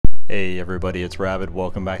Hey everybody, it's Rabbit.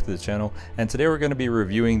 Welcome back to the channel, and today we're going to be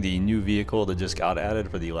reviewing the new vehicle that just got added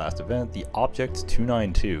for the last event, the Object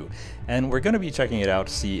 292, and we're going to be checking it out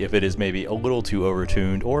to see if it is maybe a little too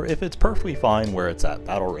overtuned or if it's perfectly fine where it's at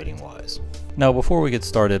battle rating wise. Now before we get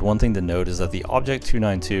started, one thing to note is that the Object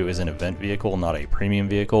 292 is an event vehicle, not a premium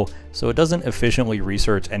vehicle, so it doesn't efficiently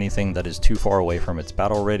research anything that is too far away from its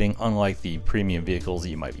battle rating, unlike the premium vehicles that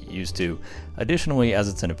you might be used to. Additionally, as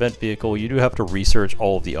it's an event vehicle, you do have to research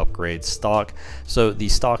all of the upgrades stock, so the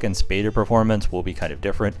stock and spaded performance will be kind of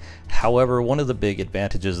different. However, one of the big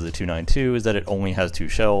advantages of the 292 is that it only has two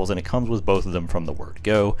shells, and it comes with both of them from the word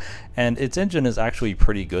go, and its engine is actually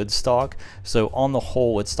pretty good stock, so on the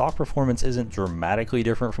whole, its stock performance isn't dramatically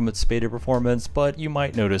different from its spaded performance, but you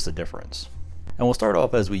might notice a difference. And we'll start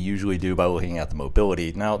off as we usually do by looking at the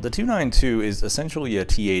mobility. Now, the 292 is essentially a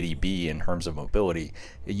T80B in terms of mobility.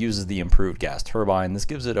 It uses the improved gas turbine. This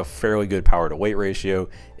gives it a fairly good power to weight ratio.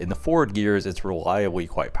 In the forward gears, it's reliably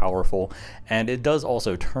quite powerful, and it does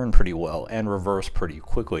also turn pretty well and reverse pretty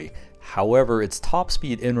quickly. However, its top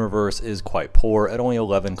speed in reverse is quite poor at only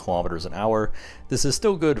 11 kilometers an hour. This is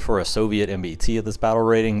still good for a Soviet MBT at this battle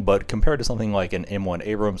rating, but compared to something like an M1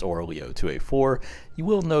 Abrams or a Leo 2A4, you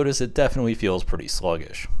will notice it definitely feels pretty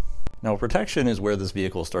sluggish. Now, protection is where this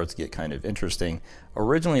vehicle starts to get kind of interesting.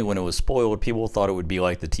 Originally, when it was spoiled, people thought it would be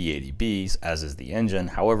like the T80Bs, as is the engine.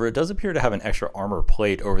 However, it does appear to have an extra armor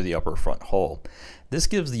plate over the upper front hull. This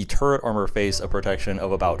gives the turret armor face a protection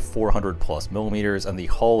of about 400 plus millimeters and the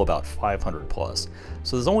hull about 500 plus.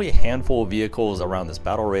 So there's only a handful of vehicles around this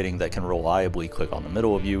battle rating that can reliably click on the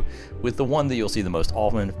middle of you, with the one that you'll see the most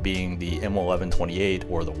often being the M1128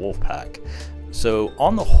 or the Wolfpack. So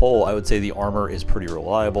on the whole, I would say the armor is pretty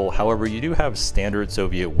reliable. However, you do have standard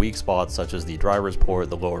Soviet weak spots such as the driver's port,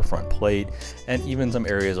 the lower front plate, and even some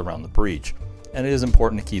areas around the breech. And it is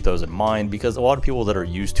important to keep those in mind because a lot of people that are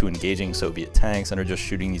used to engaging Soviet tanks and are just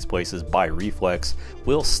shooting these places by reflex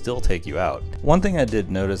will still take you out. One thing I did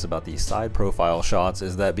notice about these side profile shots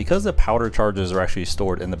is that because the powder charges are actually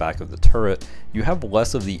stored in the back of the turret, you have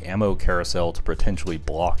less of the ammo carousel to potentially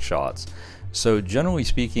block shots. So generally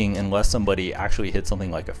speaking, unless somebody actually hits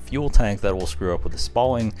something like a fuel tank that will screw up with the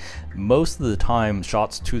spalling, most of the time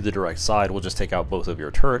shots to the direct side will just take out both of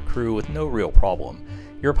your turret crew with no real problem.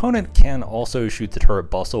 Your opponent can also shoot the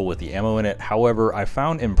turret bustle with the ammo in it. However, I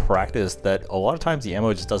found in practice that a lot of times the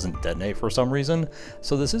ammo just doesn't detonate for some reason,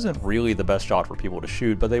 so this isn't really the best shot for people to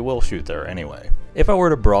shoot, but they will shoot there anyway. If I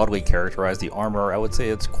were to broadly characterize the armor, I would say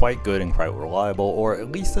it's quite good and quite reliable, or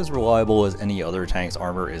at least as reliable as any other tank's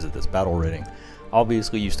armor is at this battle rating.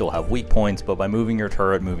 Obviously, you still have weak points, but by moving your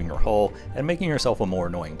turret, moving your hull, and making yourself a more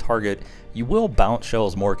annoying target, you will bounce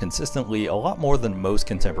shells more consistently, a lot more than most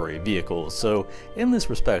contemporary vehicles, so in this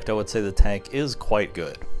respect, I would say the tank is quite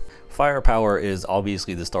good. Firepower is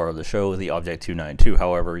obviously the star of the show with the Object 292,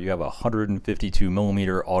 however, you have a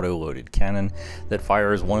 152mm auto-loaded cannon that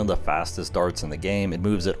fires one of the fastest darts in the game. It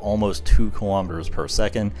moves at almost 2 kilometers per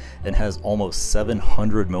second and has almost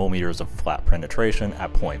 700mm of flat penetration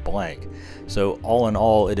at point blank. So all in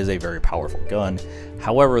all, it is a very powerful gun.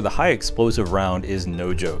 However, the high explosive round is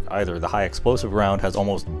no joke either. The high explosive round has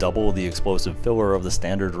almost double the explosive filler of the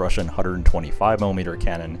standard Russian 125mm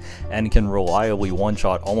cannon and can reliably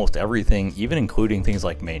one-shot almost everything, even including things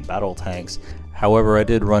like main battle tanks. However, I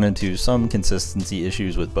did run into some consistency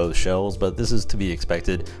issues with both shells, but this is to be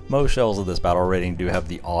expected. Most shells of this battle rating do have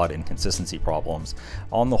the odd inconsistency problems.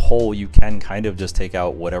 On the whole, you can kind of just take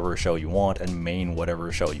out whatever shell you want and main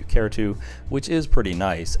whatever shell you care to, which is pretty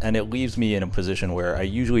nice, and it leaves me in a position where I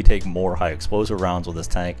usually take more high explosive rounds with this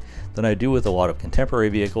tank than I do with a lot of contemporary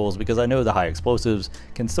vehicles because I know the high explosives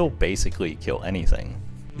can still basically kill anything.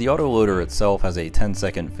 The autoloader itself has a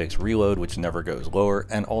 10-second fixed reload which never goes lower,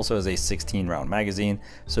 and also has a 16-round magazine,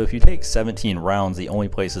 so if you take 17 rounds, the only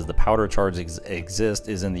places the powder charge exist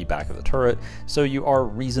is in the back of the turret, so you are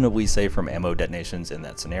reasonably safe from ammo detonations in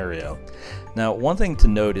that scenario. Now, one thing to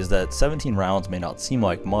note is that 17 rounds may not seem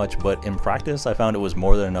like much, but in practice I found it was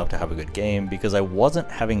more than enough to have a good game because I wasn't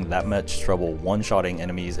having that much trouble one-shotting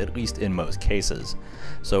enemies, at least in most cases.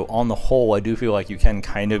 So on the whole, I do feel like you can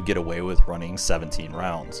kind of get away with running 17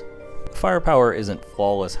 rounds. Firepower isn't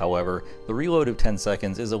flawless, however. The reload of 10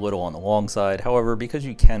 seconds is a little on the long side, however, because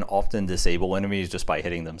you can often disable enemies just by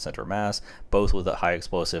hitting them center mass, both with the high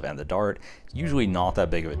explosive and the dart, it's usually not that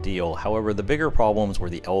big of a deal. However, the bigger problems were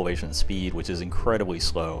the elevation speed, which is incredibly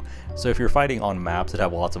slow, so if you're fighting on maps that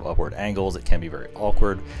have lots of upward angles, it can be very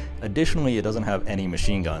awkward. Additionally, it doesn't have any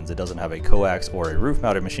machine guns. It doesn't have a coax or a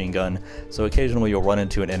roof-mounted machine gun, so occasionally you'll run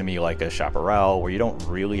into an enemy like a Chaparral where you don't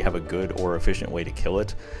really have a good or efficient way to kill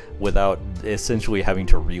it without without essentially having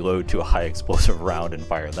to reload to a high explosive round and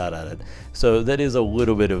fire that at it. So that is a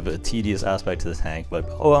little bit of a tedious aspect to the tank, but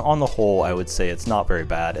on the whole I would say it's not very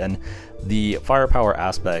bad, and the firepower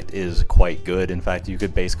aspect is quite good. In fact, you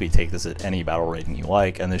could basically take this at any battle rating you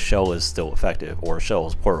like and the shell is still effective, or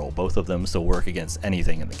shells plural, both of them still work against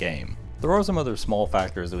anything in the game. There are some other small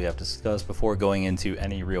factors that we have to discuss before going into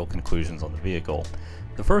any real conclusions on the vehicle.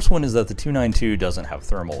 The first one is that the 292 doesn't have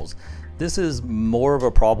thermals. This is more of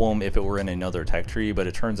a problem if it were in another tech tree, but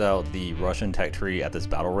it turns out the Russian tech tree at this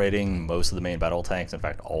battle rating, most of the main battle tanks, in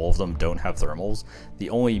fact all of them, don't have thermals.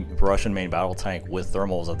 The only Russian main battle tank with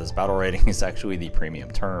thermals at this battle rating is actually the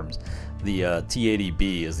premium terms. The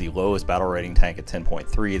T-80B is the lowest battle rating tank at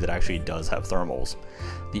 10.3 that actually does have thermals.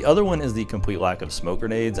 The other one is the complete lack of smoke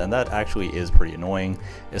grenades, and that actually is pretty annoying,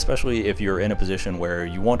 especially if you're in a position where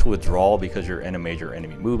you want to withdraw because you're in a major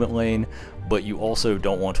enemy movement lane, but you also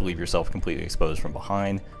don't want to leave yourself completely exposed from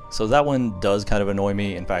behind. So that one does kind of annoy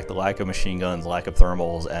me. In fact, the lack of machine guns, lack of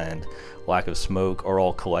thermals, and lack of smoke are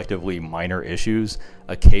all collectively minor issues.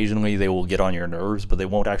 Occasionally they will get on your nerves, but they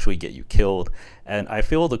won't actually get you killed. And I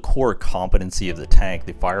feel the core competency of the tank,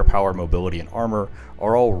 the firepower, mobility, and armor,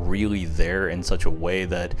 are all really there in such a way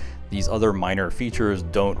that these other minor features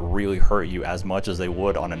don't really hurt you as much as they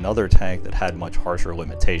would on another tank that had much harsher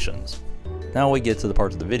limitations. Now we get to the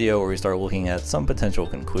part of the video where we start looking at some potential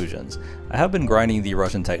conclusions. I have been grinding the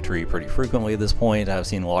Russian tech tree pretty frequently at this point. I've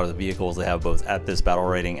seen a lot of the vehicles they have both at this battle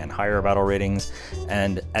rating and higher battle ratings,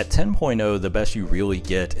 and at 10.0 the best you really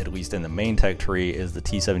get, at least in the main tech tree, is the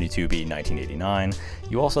T-72B 1989.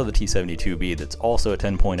 You also have the T-72B that's also at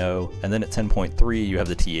 10.0, and then at 10.3 you have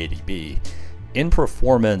the T-80B. In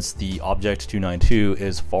performance, the Object 292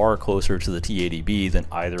 is far closer to the T-80B than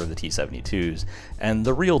either of the T-72s, and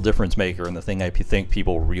the real difference maker and the thing I think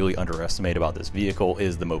people really underestimate about this vehicle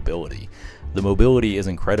is the mobility. The mobility is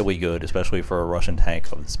incredibly good, especially for a Russian tank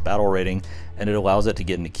of this battle rating, and it allows it to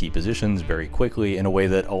get into key positions very quickly in a way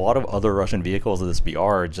that a lot of other Russian vehicles of this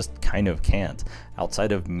BR just kind of can't.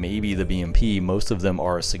 Outside of maybe the BMP, most of them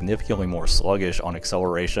are significantly more sluggish on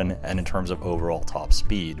acceleration and in terms of overall top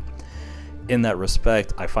speed. In that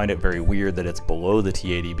respect, I find it very weird that it's below the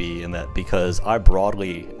T-80B, in that because I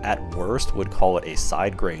broadly, at worst, would call it a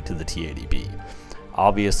side grade to the T-80B.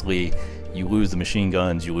 Obviously, you lose the machine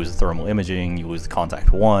guns, you lose the thermal imaging, you lose the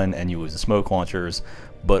Contact 1, and you lose the smoke launchers,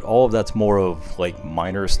 but all of that's more of like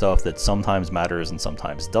minor stuff that sometimes matters and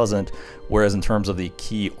sometimes doesn't, whereas in terms of the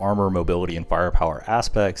key armor, mobility, and firepower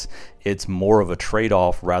aspects, it's more of a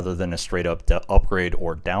trade-off rather than a straight-up upgrade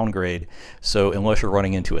or downgrade. So unless you're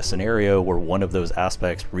running into a scenario where one of those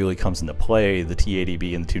aspects really comes into play, the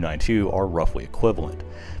T-80B and the 292 are roughly equivalent.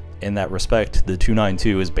 In that respect, the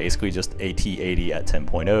 292 is basically just a T-80 at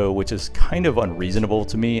 10.0, which is kind of unreasonable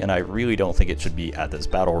to me, and I really don't think it should be at this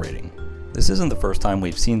battle rating. This isn't the first time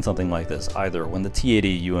we've seen something like this either. When the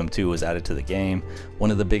T-80 UM2 was added to the game, one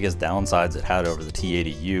of the biggest downsides it had over the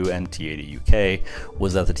T-80U and T-80 UK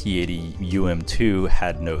was that the T-80 UM2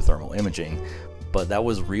 had no thermal imaging. But that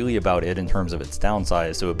was really about it in terms of its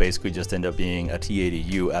downside, so it basically just ended up being a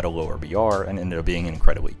T-80U at a lower BR and ended up being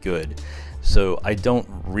incredibly good. So I don't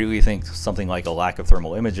really think something like a lack of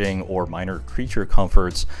thermal imaging or minor creature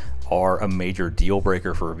comforts are a major deal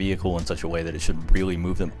breaker for a vehicle in such a way that it should really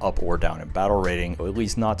move them up or down in battle rating, or at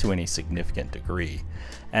least not to any significant degree.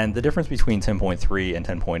 And the difference between 10.3 and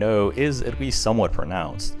 10.0 is at least somewhat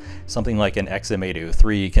pronounced. Something like an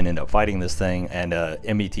XM803 can end up fighting this thing, and a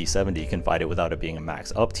MET70 can fight it without it being a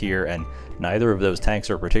max up tier, and neither of those tanks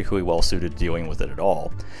are particularly well suited to dealing with it at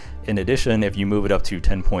all. In addition, if you move it up to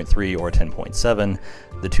 10.3 or 10.7,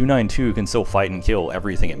 the 292 can still fight and kill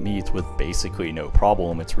everything it meets with basically no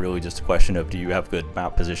problem. It's really just a question of, do you have good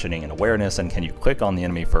map positioning and awareness, and can you click on the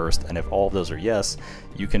enemy first? And if all of those are yes,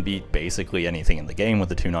 you can beat basically anything in the game with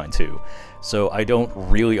the 292. So I don't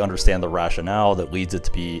really understand the rationale that leads it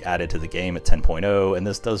to be added to the game at 10.0, and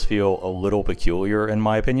this does feel a little peculiar in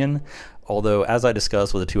my opinion. Although, as I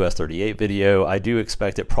discussed with the 2S38 video, I do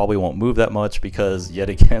expect it probably won't move that much because, yet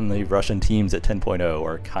again, the Russian teams at 10.0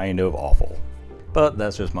 are kind of awful. But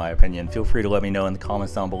that's just my opinion. Feel free to let me know in the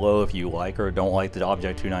comments down below if you like or don't like the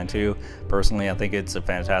Object 292. Personally, I think it's a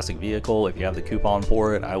fantastic vehicle. If you have the coupon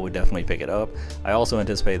for it, I would definitely pick it up. I also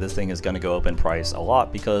anticipate this thing is going to go up in price a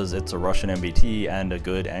lot because it's a Russian MBT and a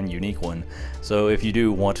good and unique one. So if you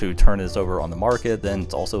do want to turn this over on the market, then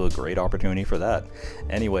it's also a great opportunity for that.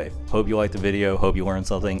 Anyway, hope you liked the video, hope you learned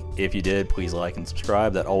something. If you did, please like and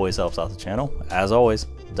subscribe. That always helps out the channel. As always,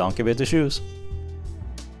 don't give it to shoes.